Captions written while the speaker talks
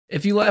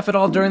If you laugh at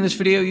all during this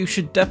video, you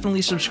should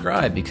definitely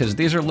subscribe, because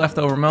these are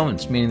leftover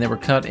moments, meaning they were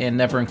cut and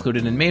never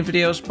included in main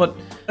videos, but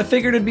I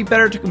figured it'd be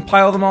better to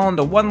compile them all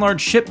into one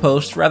large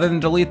shitpost rather than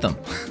delete them.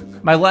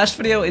 My last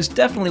video is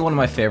definitely one of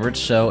my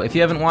favorites, so if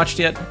you haven't watched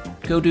yet,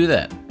 go do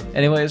that.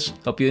 Anyways,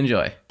 hope you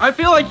enjoy. I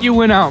feel like you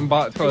went out and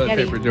bought toilet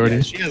paper, Jordy.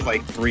 Yeah, she has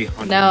like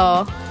 300.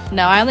 No,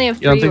 I only have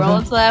 3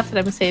 rolls left, and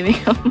I'm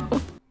saving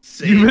them.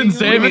 You've been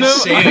saving them?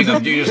 Saving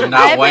them? Do you just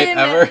not wipe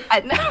ever?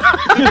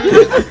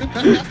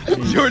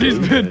 Jordy's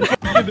been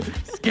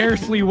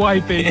scarcely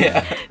wiping.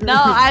 Yeah. No,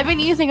 I've been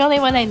using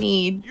only when I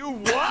need. You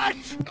what?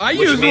 I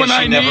use when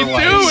I need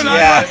too,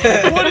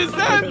 and what does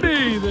that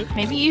mean?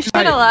 Maybe you should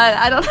a lot.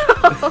 I don't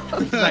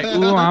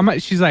know.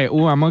 She's like,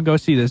 ooh, I'm gonna go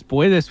see this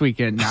boy this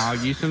weekend. Now I'll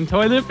use some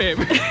toilet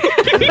paper.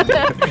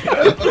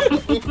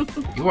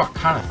 You are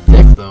kind of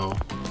thick, though.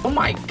 Oh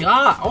my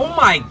god! Oh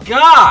my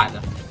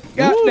god!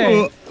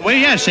 Ooh.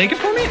 Wait, yeah, shake it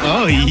for me.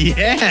 Oh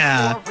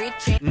yeah.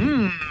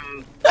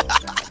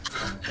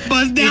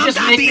 Buzz down. You just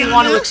make me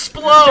want to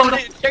explode.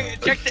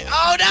 Check it.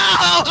 Oh no!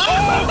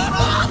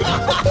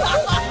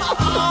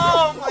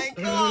 Oh my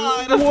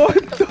god! What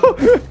the?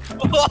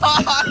 Oh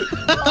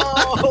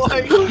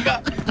my god!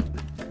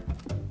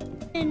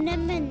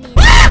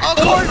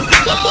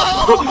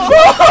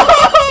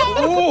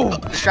 Oh!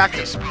 Distract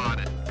us.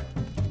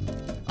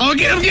 Oh,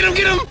 get him! Get him!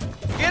 Get him!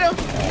 Get him!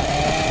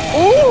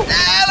 Oh!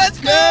 Ah, let's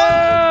go!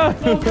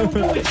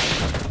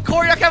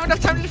 Corey, I don't have enough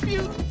time to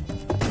defuse.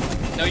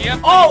 No, you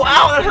have. Oh,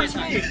 ow! That hurts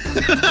me.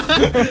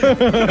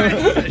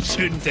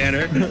 Shooting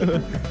Tanner.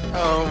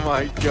 Oh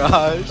my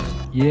gosh.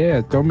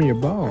 Yeah, throw me a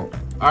ball.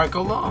 All right,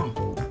 go long.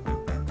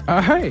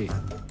 Hey.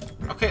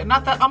 Okay,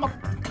 not that.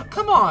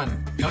 Come on.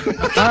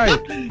 Alright,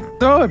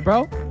 throw it,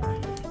 bro.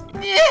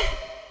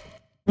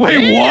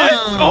 Wait, what?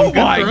 Oh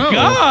my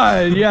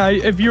god! Yeah,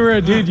 if you were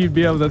a dude, you'd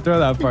be able to throw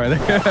that farther.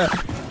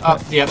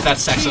 Yep,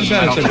 that's sexist.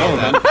 I don't know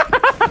that.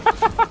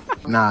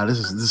 Nah, this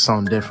is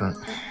something different.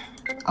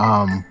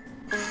 I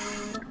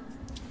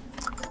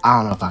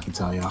don't know if I can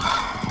tell y'all.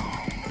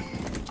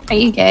 Are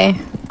you gay?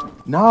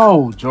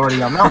 No,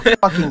 Jordy, I'm not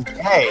fucking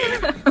gay.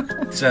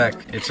 Zach,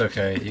 it's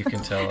okay. You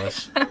can tell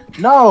us.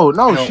 No,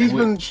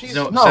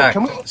 Zach,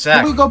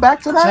 can we go back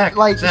to that?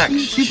 Zach,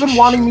 she's been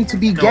wanting me to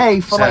be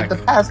gay for like the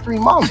past 3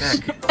 months.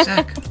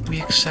 Zach,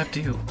 we accept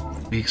you.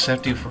 We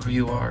accept you for who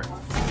you are.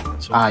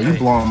 Okay. You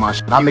blowing my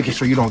shit. I'm making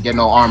sure you don't get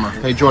no armor.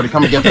 Hey, Jordy,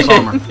 come and get this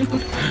armor.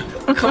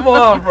 Come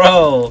on,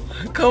 bro.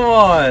 Come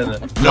on.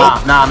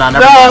 Nah,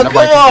 never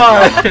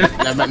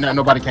mind.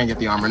 Nobody can get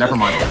the armor. Never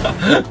mind.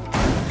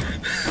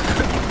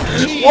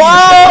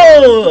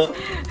 Whoa!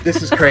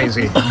 This is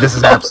crazy. This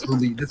is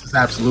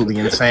absolutely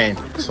insane.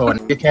 So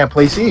you can't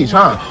play Siege,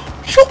 huh?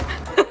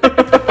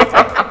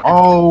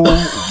 Oh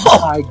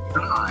my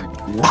god.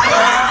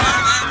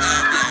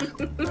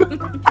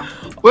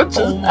 What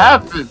just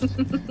happened?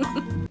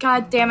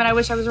 God damn it, I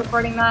wish I was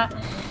recording that.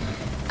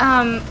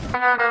 I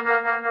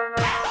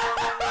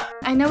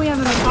know we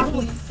haven't been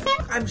talking.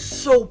 I'm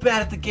so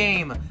bad at the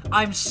game.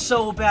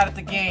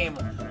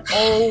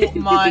 Oh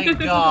my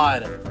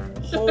god.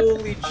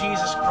 Holy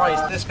Jesus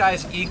Christ, this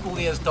guy's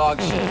equally as dog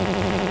shit.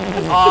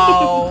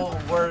 Oh,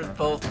 we're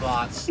both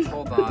bots.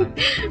 Hold on.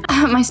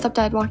 My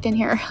stepdad walked in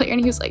here earlier and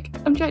he was like,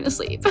 I'm trying to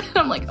sleep.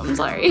 I'm like, I'm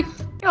sorry.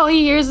 All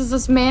he hears is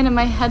this man in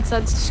my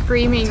headset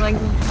screaming, like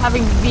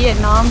having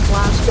Vietnam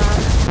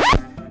flashbacks.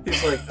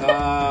 He's like,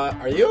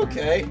 are you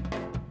okay?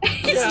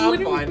 Yeah,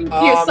 I'm fine.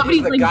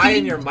 Is the guy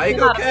in your mic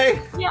okay?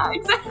 Yeah,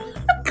 exactly.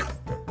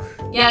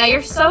 Yeah,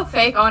 you're so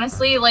fake,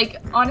 honestly.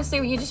 Like, honestly,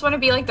 you just want to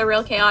be like the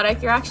real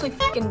chaotic. You're actually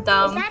fucking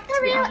dumb. Is that the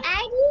real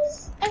Aggies?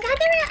 Is that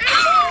the real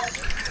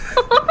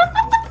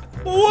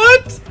Aggies?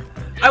 What?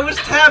 I was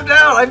tapped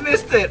out. I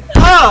missed it.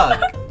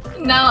 Fuck!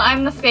 No,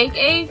 I'm the fake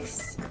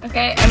Aches.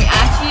 Okay? I mean,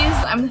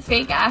 Achis. I'm the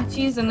fake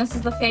Achis, and this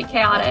is the fake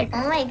chaotic.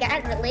 Oh my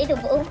god,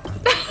 relatable.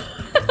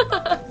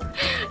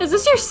 Is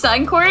this your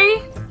son,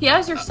 Corey? He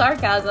has your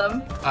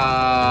sarcasm.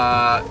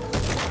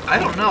 I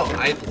don't know.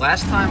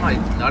 Last time I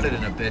nutted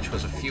in a bitch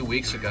was a few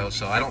weeks ago,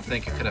 so I don't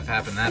think it could have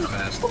happened that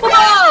fast.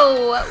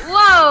 Whoa!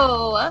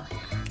 Whoa!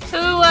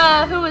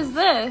 Who is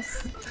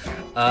this?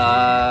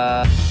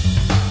 Yeah.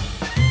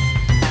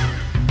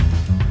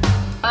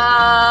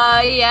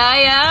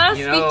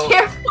 Speak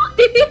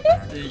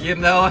carefully. You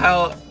know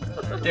how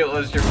it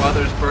was your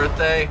mother's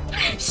birthday?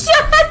 Shut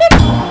up!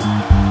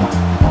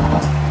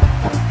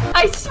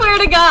 I swear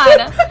to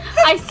God.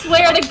 I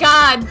swear to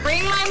God.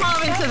 Bring my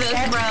mom into this,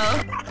 bro.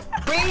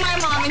 Bring my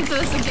mom into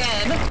this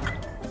again.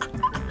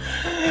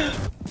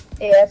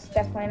 Yeah, it's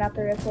definitely not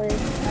the real Corey.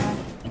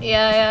 No.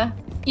 Yeah.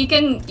 You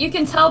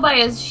can tell by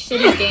his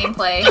shitty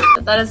gameplay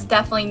that is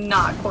definitely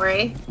not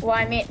Corey. Well,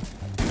 I mean,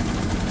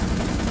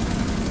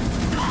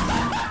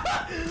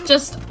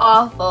 just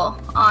awful,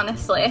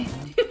 honestly.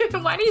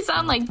 Why do you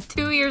sound like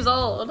 2 years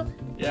old?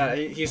 Yeah,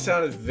 he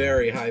sounded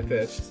very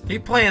high-pitched. He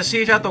playing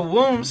Siege out the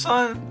womb,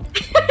 son.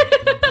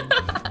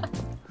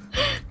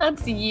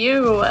 That's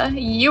you.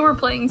 You were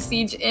playing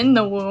Siege in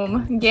the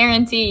womb,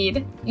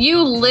 guaranteed.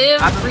 You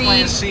live, I've been breathe,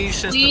 playing Siege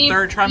since the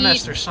 3rd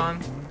trimester, son.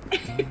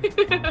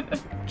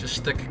 Just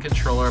stick a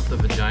controller up the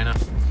vagina.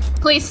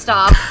 Please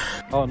stop.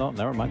 Oh no,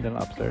 never mind. They're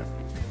upstairs.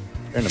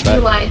 They're in the You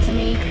bed. lied to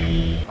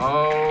me.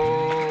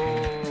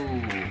 Oh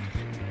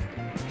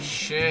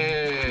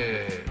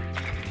shit!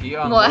 He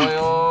What?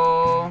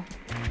 unloyal.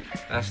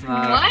 That's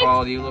not What? a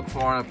quality you look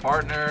for in a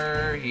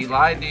partner. He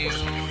lied to you.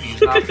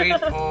 He's not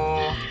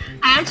faithful.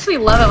 I actually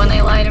love it when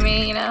they lie to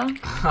me, you know?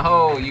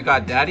 Oh, you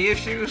got daddy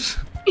issues?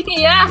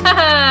 Yeah!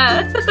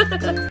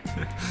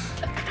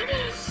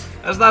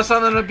 That's not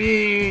something to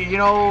be, you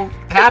know,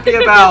 happy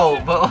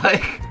about, but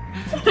like...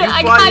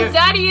 I got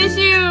daddy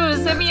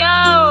issues! Hit me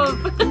up!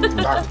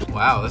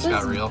 Wow, this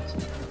got real.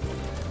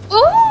 Ooh!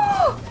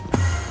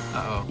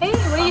 Uh-oh. Hey,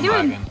 what are you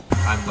doing? Lagging.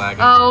 I'm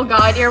lagging. Oh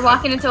god, you're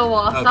walking into a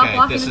wall. Okay, Stop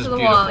walking this into is the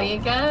beautiful. wall. You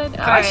good? Can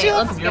I see that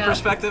let's from your go.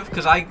 perspective?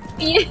 Because I...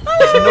 Yeah.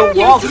 There's no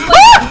You wall. just,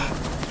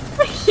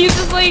 like, you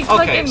just like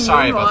Okay, fucking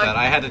sorry about moonwalk. that.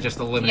 I had to just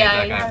eliminate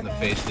Yeah, that guy you're from the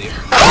okay. face, Steve.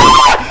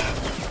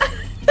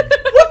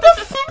 What the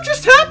fuck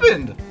just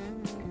happened?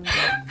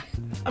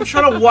 I'm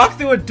trying to walk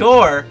through a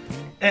door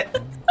and...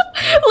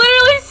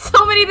 Literally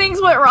so many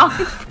things went wrong.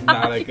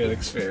 Not a good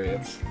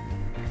experience.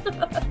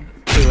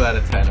 2 out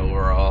of 10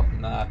 overall.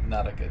 Not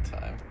a good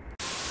time.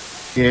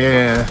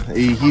 Yeah,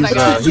 he's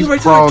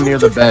Right prone there. near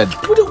the bed.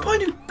 Window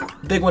behind you.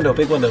 Big window,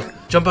 big window.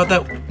 Jump out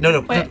that.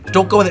 No, Wait.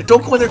 don't go in there.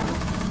 Don't go in there.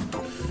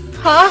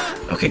 Huh?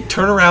 Okay,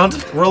 turn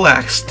around,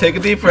 relax, take a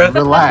deep breath,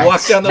 Relax.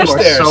 walk down those You are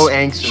stairs, so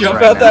anxious jump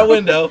right out now. that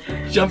window,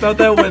 jump out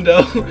that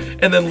window,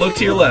 and then look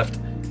to your left.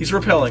 He's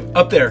repelling.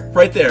 Up there,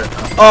 right there.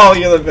 Oh,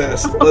 you're the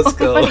best. Let's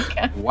go.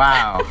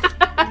 Wow.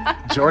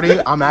 Jordy,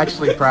 I'm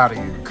actually proud of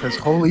you, because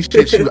holy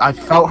shit, I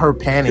felt her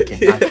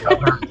panicking. I felt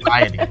her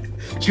anxiety.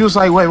 She was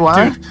like, wait,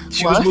 what? Dude,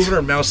 she What? was moving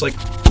her mouse like...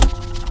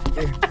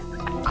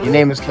 Your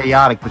name is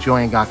Chaotic, but you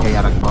ain't got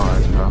chaotic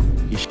bars, bro.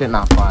 Your shit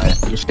not fire.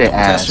 Your shit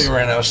ass. Test me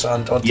right now,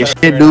 son. Don't Your test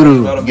shit me right now. doo-doo.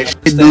 You let him Your make a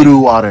shit mistake. doo-doo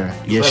water. Your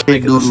let him shit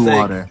make a doo-doo mistake.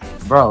 water.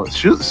 Bro,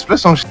 spit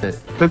some shit.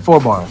 Pick 4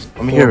 bars.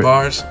 Let me 4 hear it.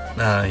 bars?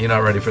 Nah, you're not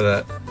ready for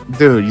that.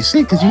 Dude, you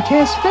see, because you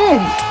can't spit.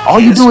 All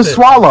you Can't do is spit.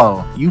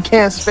 swallow. You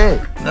can't spit.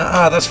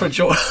 Nah, that's for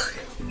joy.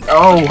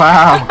 Oh,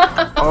 wow.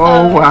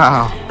 Oh,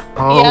 wow.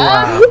 Oh,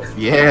 Yeah? wow.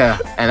 Yeah,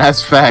 and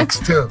that's facts,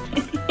 too.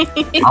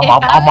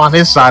 I'm on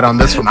his side on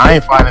this one. I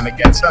ain't fighting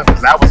against him,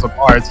 because that was a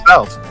bar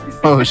itself.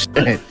 Oh,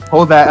 shit.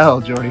 Hold that L,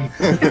 Jordy.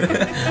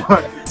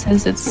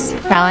 Since it's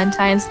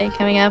Valentine's Day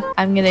coming up,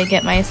 I'm gonna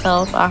get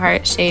myself a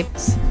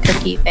heart-shaped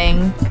cookie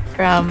thing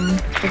from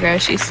the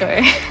grocery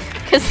store.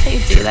 Because they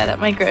do that at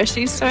my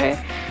grocery store.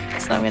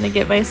 So I'm gonna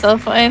get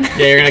myself one.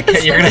 Yeah,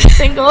 you're gonna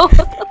single.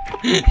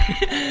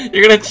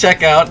 you're gonna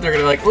check out. They're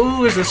gonna be like,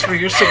 "Ooh, is this for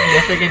your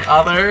significant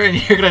other?" And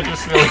you're gonna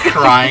just be like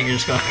crying. You're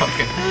just gonna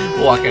fucking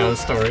walk out of the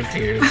store in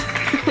tears.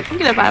 I'm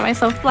gonna buy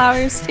myself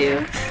flowers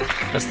too.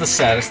 That's the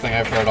saddest thing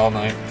I've heard all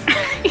night.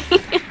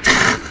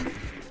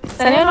 Does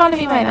anyone want to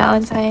be my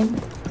Valentine?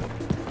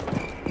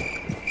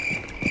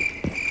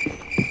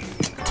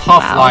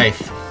 Tough Wow.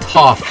 life.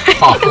 Tough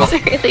It's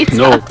life. really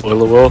tough. No,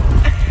 Willow.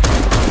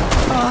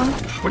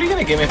 What are you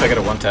gonna give me if I get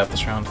a 1-tap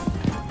this round?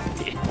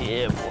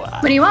 Yeah, boy.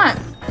 What do you want?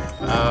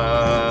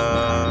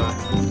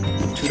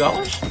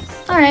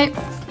 $2? Alright.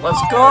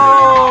 Let's go!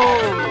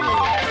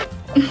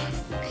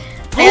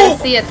 I gotta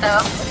see it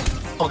though.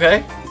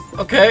 Okay.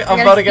 Okay, I'm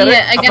I about to get gotta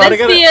it. see I'm about to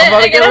get it. I'm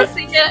about to get it.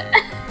 see it.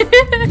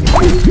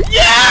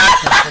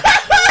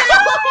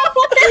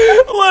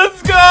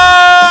 Let's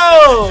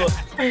go!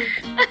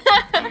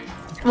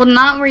 Well,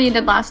 not where you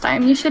did last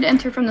time. You should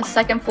enter from the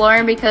 2nd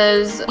floor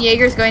because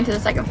Jaeger's going to the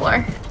 2nd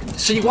floor.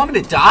 So you want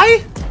me to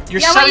die?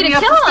 You're Yeah, I want setting you me to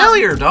up kill for him.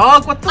 failure,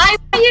 dog. What the? I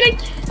want you to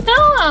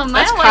kill him.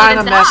 That's I don't want you kind to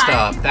of messed die.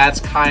 up. That's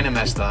kind of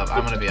messed up.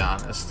 I'm gonna be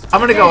honest. I'm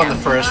gonna go on the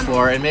Yeah. 1st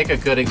floor and make a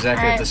good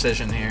executive Alright.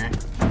 decision here.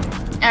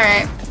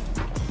 Alright.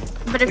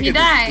 But if you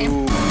die, you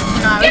know,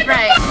 I was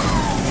right.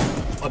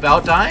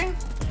 About dying?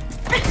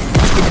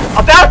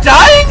 About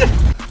dying?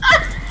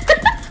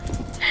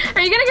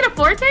 Are you gonna get a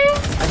forte?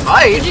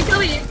 I Did you might. kill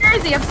the Jaeger or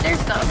is he upstairs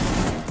though?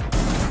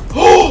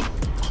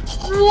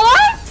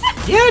 What?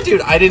 Yeah,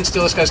 dude. I didn't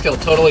steal this guy's kill.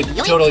 Totally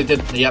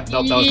didn't. Yep.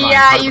 Nope. That was mine.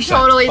 Yeah, you 100%.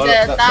 totally Oh,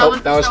 did. That nope,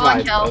 was that was so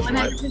mine. unkill.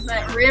 That was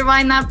mine. 100%.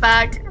 Rewind that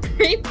back.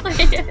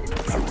 Replay it.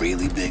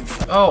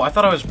 Oh, I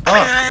thought I was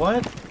bugged.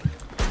 What?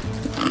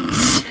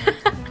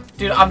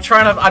 Dude, I'm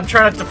trying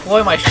to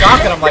deploy my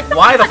shotgun. I'm like,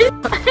 why the?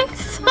 I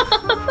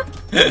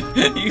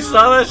saw You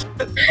saw that shit?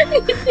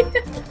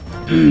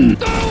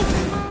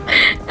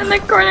 in the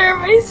corner of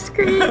my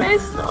screen. I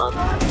saw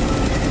that.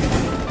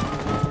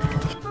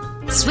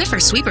 Swiffer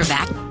sweeper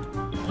back.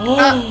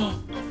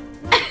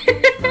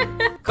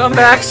 Come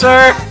back,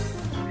 sir.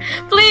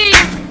 Please!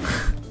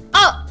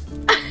 Oh!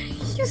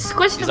 You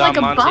squished He's it like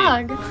a on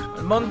bug.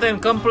 Mountain,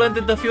 come plant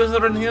the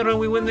diffuser in here and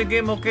we win the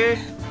game, okay?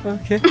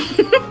 Okay.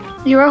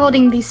 You are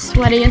holding the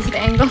sweatiest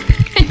angle.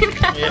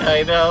 Yeah,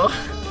 I know.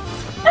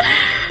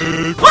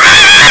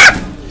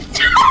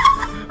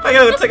 I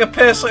gotta take a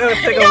piss. I gotta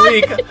take a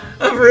leak.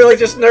 I'm really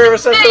just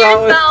nervous after that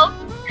one. yourself.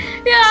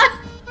 Yeah.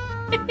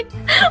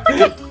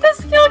 Look at the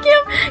skill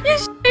cam. You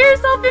shit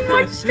yourself and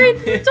walked straight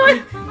to the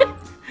toilet.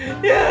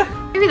 Yeah.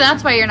 Maybe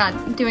that's why you're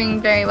not doing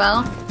very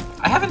well.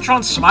 I haven't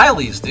drawn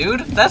smileys,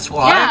 dude. That's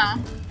why. Yeah,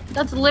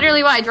 that's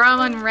literally why I draw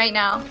one right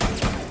now.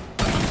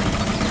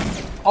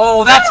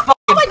 Oh, that's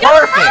fucking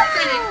perfect.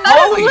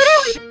 Holy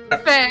shit.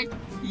 Perfect.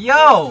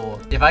 Yo,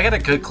 if I get a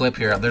good clip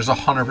here, there's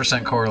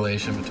 100%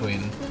 correlation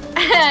between.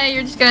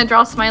 You're just gonna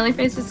draw smiley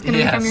faces. It's gonna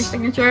become your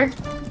signature.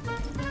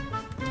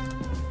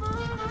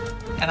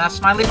 And that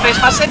smiley face,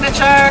 my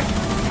signature.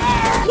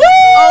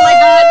 Oh my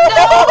god,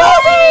 no!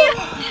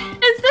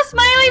 It's the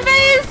smiley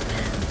face!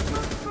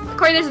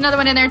 Corey, there's another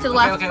one in there to the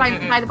left,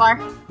 by the bar.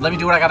 Let me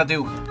do what I gotta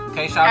do.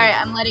 Okay, Shawty? Alright,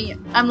 I'm letting you.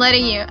 I'm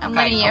letting you.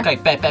 Okay,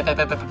 bet.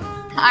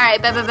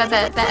 Alright,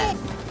 bet.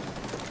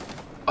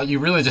 Oh, you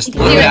really just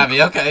looked at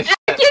me, okay.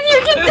 You can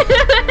do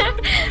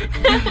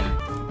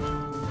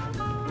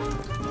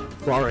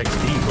it!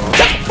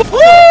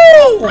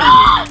 Woo!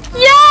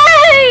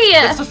 Yay!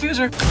 It's the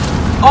fuser.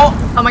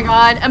 Oh my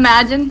god,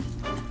 imagine.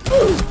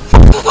 Come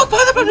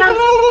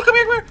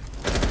here.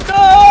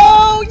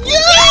 Go!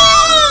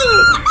 Yeah!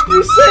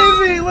 You saved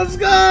me! Let's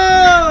go!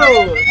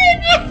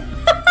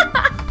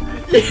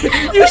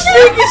 You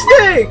sneaky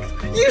snake!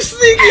 You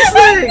sneaky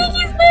snake!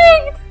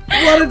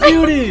 What a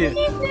beauty!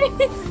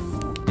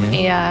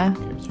 Yeah.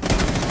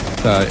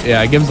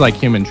 Yeah, it gives like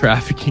human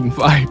trafficking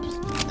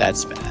vibes.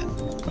 That's bad.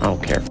 I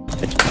don't care.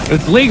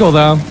 It's legal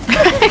though.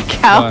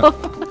 Cow.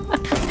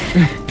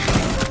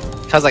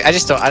 I was like, I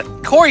just don't.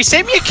 Corey,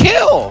 save me a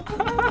kill!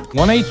 1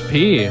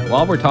 HP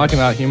while we're talking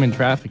about human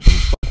trafficking.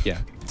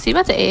 Yeah. Is he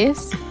about to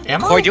ace?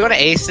 Corey, do you want to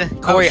ace?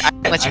 Corey, I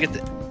can't let you get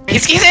the.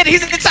 He's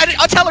inside it.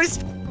 I'll tell her.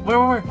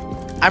 Where?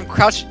 I'm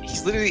crouched.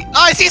 He's literally.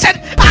 Oh, I see his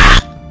head! Ah!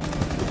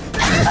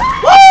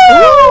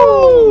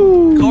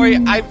 Woo! Corey,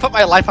 I put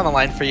my life on the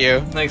line for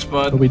you. Thanks,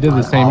 bud. But we did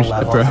the same shit,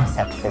 bro.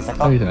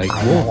 Like,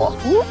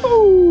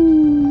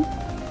 woo.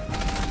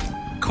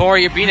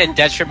 Corey, you're being a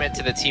detriment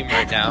to the team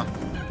right now.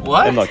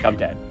 What? Hey, look, I'm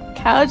dead.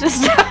 Cow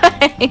just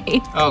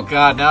died. Oh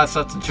god, now it's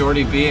up to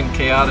Jordy B and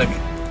Chaotic.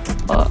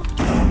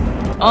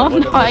 Oh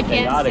no, I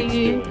can't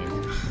see.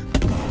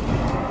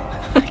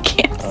 I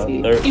can't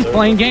see. He's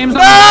playing games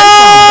on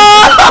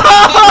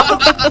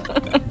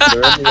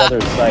They're on the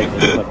other side.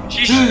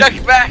 She stuck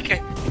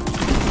back.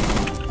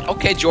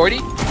 Okay, Jordy.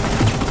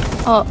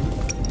 Oh.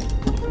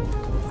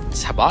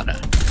 It's Habana.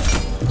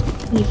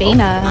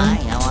 Ivana.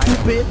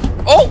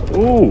 Oh!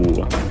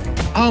 Ooh.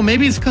 Oh,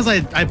 maybe it's because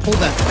I pulled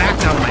that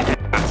fact out of my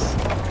ass.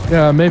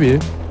 Yeah, maybe.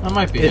 That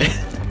might be it.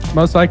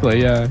 Most likely,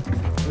 yeah.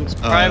 It's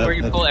probably where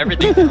you pull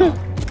everything from.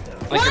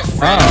 Like your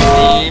friend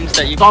names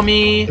that you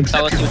Dummy.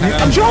 tell us to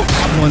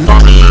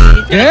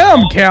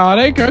Damn,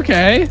 Chaotic,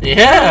 okay.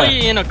 Yeah.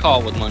 Probably in a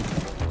call with one.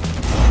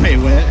 Wait,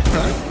 what?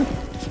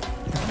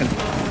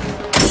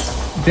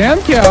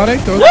 Damn, Chaotic.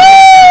 Okay.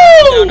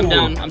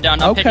 I'm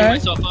down. I'm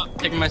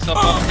picking myself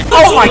up.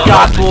 Oh my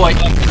god, boy.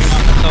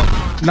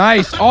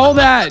 Nice. All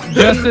that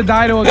just to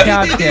die to a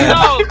cat scan.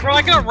 No, bro,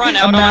 I got run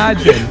out.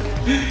 Imagine.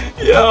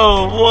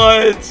 Yo,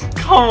 what?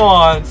 Come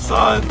on,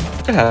 son.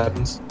 It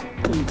happens.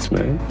 Thanks,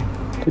 man.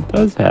 It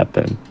does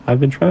happen. I've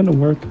been trying to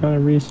work on it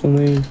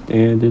recently,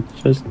 and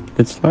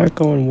it's not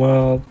going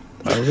well.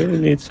 I really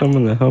need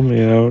someone to help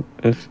me out.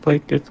 It's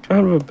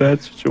kind of a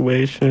bad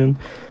situation.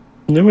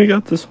 And then we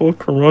got this whole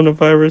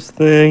coronavirus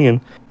thing,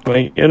 and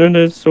my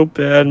internet's so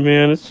bad,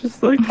 man. It's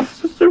just a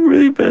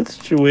really bad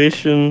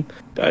situation.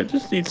 I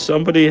just need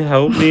somebody to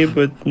help me,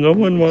 but no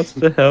one wants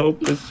to help.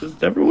 It's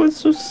just everyone's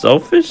so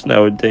selfish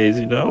nowadays,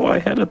 you know? I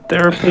had a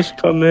therapist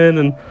come in,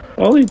 and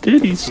all he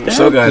did, he stabbed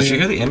So guys, me. you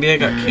hear the NBA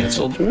got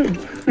canceled?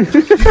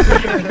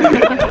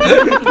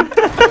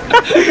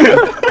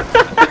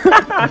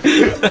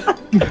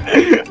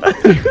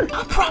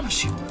 I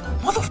promise you,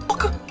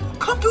 motherfucker,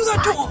 come through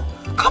that door.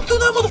 Come through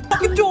that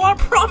motherfucking door, I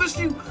promise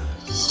you.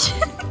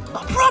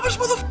 I promise,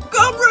 motherfucker,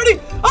 I'm ready.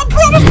 I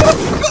promise,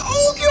 motherfucker.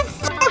 Oh, you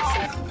fucks.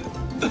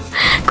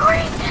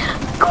 Corey!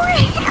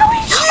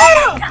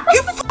 Yeah!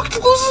 You fucked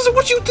losers,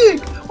 what you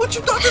think? What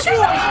you thought this was?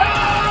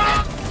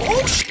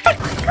 Oh, shit. Oh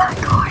my god,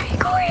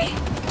 Corey!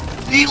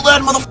 Eat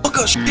lead,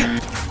 motherfucker, shit.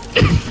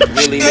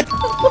 Really?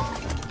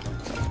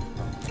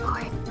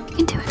 Corey, you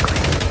can do it,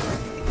 Corey.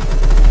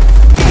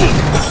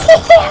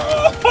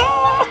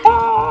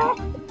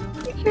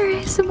 Your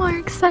ASMR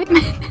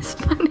excitement is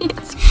funny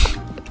as fuck.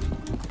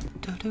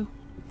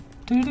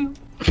 Oh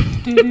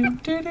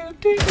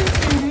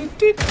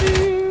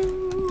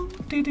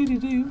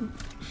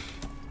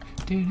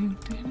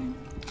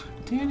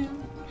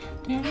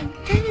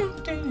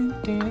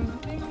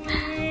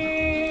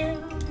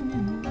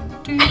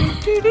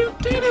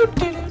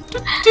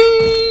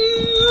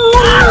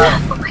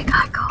my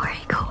god,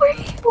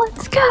 Corey,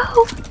 let's go.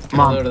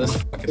 Mom,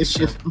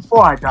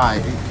 before I die,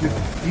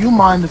 do you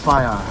mind if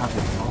I have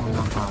your phone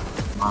number,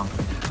 Mom?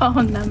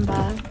 Phone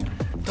number.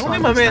 Don't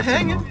leave my man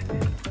hanging.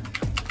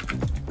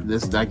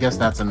 I guess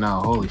that's a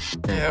no. Holy shit!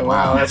 Yeah,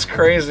 wow, that's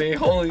crazy.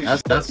 Holy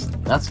shit. That's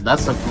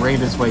the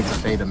greatest way to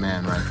fade a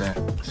man right there.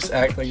 Just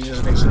act like you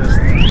just exist.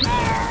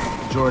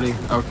 Jordy,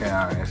 okay,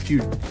 all right.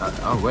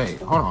 Oh wait,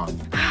 hold on.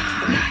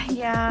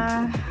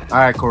 Yeah. All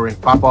right, Corey,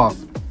 pop off.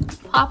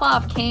 Pop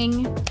off,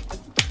 King.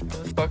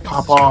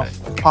 Pop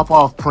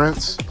off,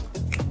 Prince.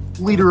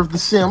 leader of the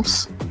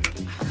simps.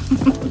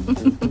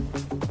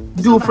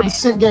 Do it for the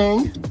simp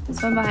gang.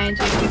 This one behind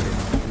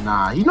you.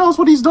 Nah, he knows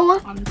what he's doing.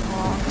 On the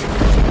wall.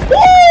 Woo!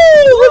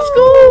 Let's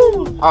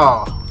go!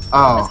 Oh.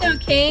 Let's go,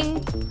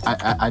 King.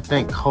 I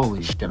think,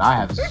 holy shit, I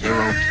have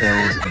 0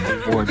 kills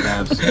and 4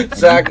 deaths.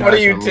 Zach, what are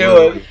you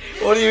doing?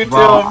 What are you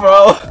doing,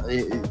 bro?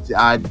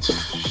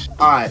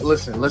 Alright,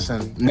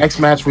 listen. Next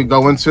match we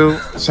go into,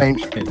 same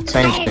shit.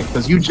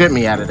 Because you jipped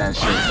me out of that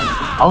shit.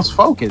 I was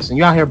focused, and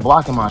you out here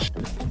blocking my shit.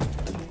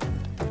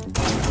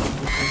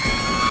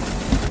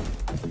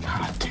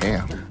 God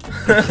damn.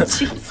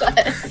 Jesus.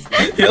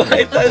 You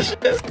like that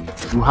shit?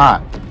 You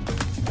hot.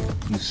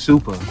 You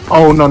super.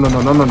 Oh, no.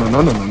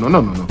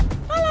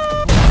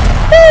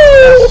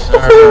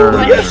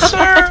 Yes,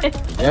 sir.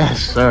 Yes,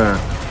 sir.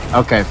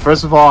 Okay,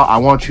 first of all, I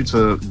want you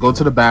to go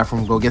to the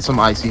bathroom, go get some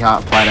icy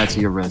hot, apply that to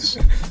your wrist.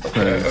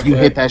 You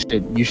hit that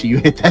shit. You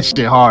hit that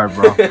shit hard,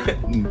 bro.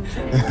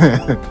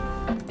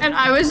 And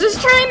I was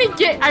just trying to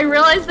get. I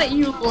realized that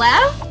you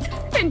left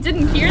and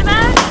didn't hear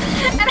that,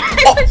 and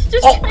I was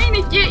just trying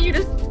to get you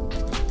to.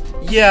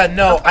 Yeah,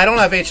 no, I don't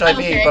have HIV,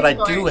 Okay, but I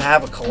sorry. do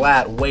have a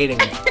collat waiting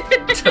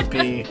to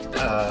be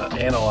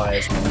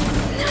analyzed.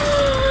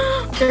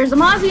 There's a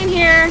Mozzie in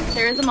here.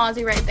 There is a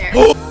Mozzie right there.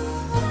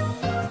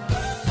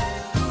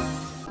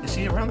 Is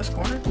he around this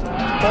corner? Oh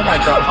my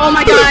god. Oh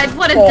my god,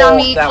 what a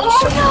dummy. That was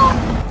so...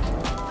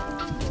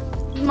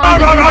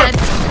 Mozzie's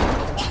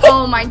dead.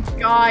 Oh my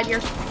god, you're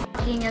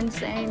fucking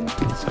insane.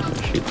 Someone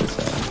shoot this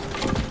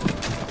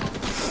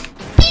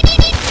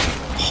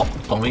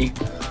out. Dummy.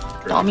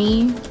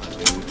 Dummy.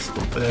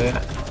 Stupid.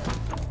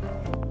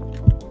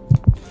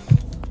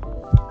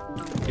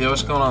 Yo,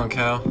 what's going on,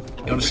 Cal?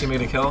 You want to see me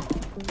get a kill?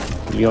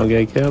 You gonna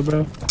get killed, bro?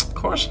 Of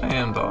course I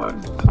am,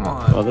 dog. Come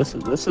on. Well, this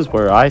is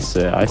where I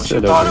sit. I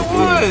sit thought over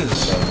it here.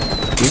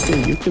 was? So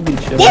you could be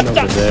chilling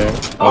over there.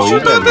 Oh, you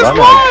you got thought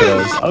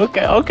run this out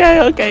kills.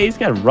 Okay. He's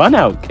got run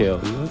out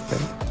kills. Okay.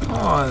 Come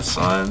on,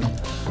 son.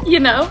 You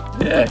know,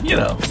 Yeah, you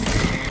know.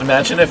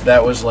 Imagine if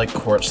that was like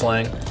court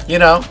slang. You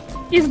know.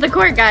 he's the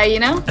court guy, you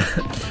know?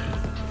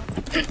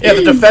 Yeah,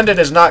 the defendant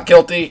is not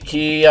guilty.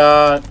 He, you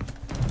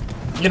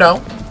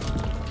know.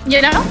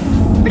 You know?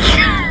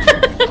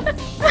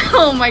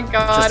 Oh my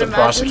god, Just a imagine.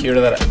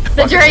 prosecutor that The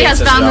fucking jury hates has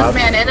his found job.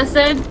 this man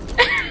innocent.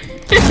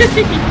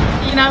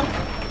 You know?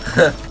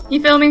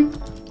 You feel me?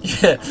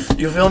 Yeah,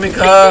 you feel me,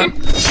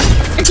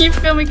 cuz? You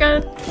feel me,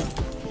 good?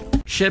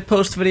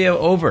 Shitpost video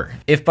over.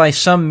 If by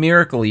some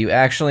miracle you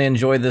actually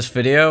enjoyed this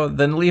video,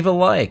 then leave a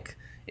like.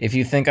 If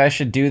you think I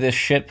should do this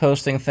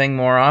shitposting thing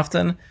more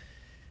often,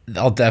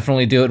 I'll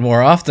definitely do it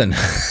more often.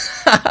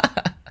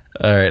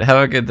 Alright, have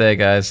a good day,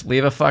 guys.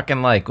 Leave a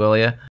fucking like, will ya?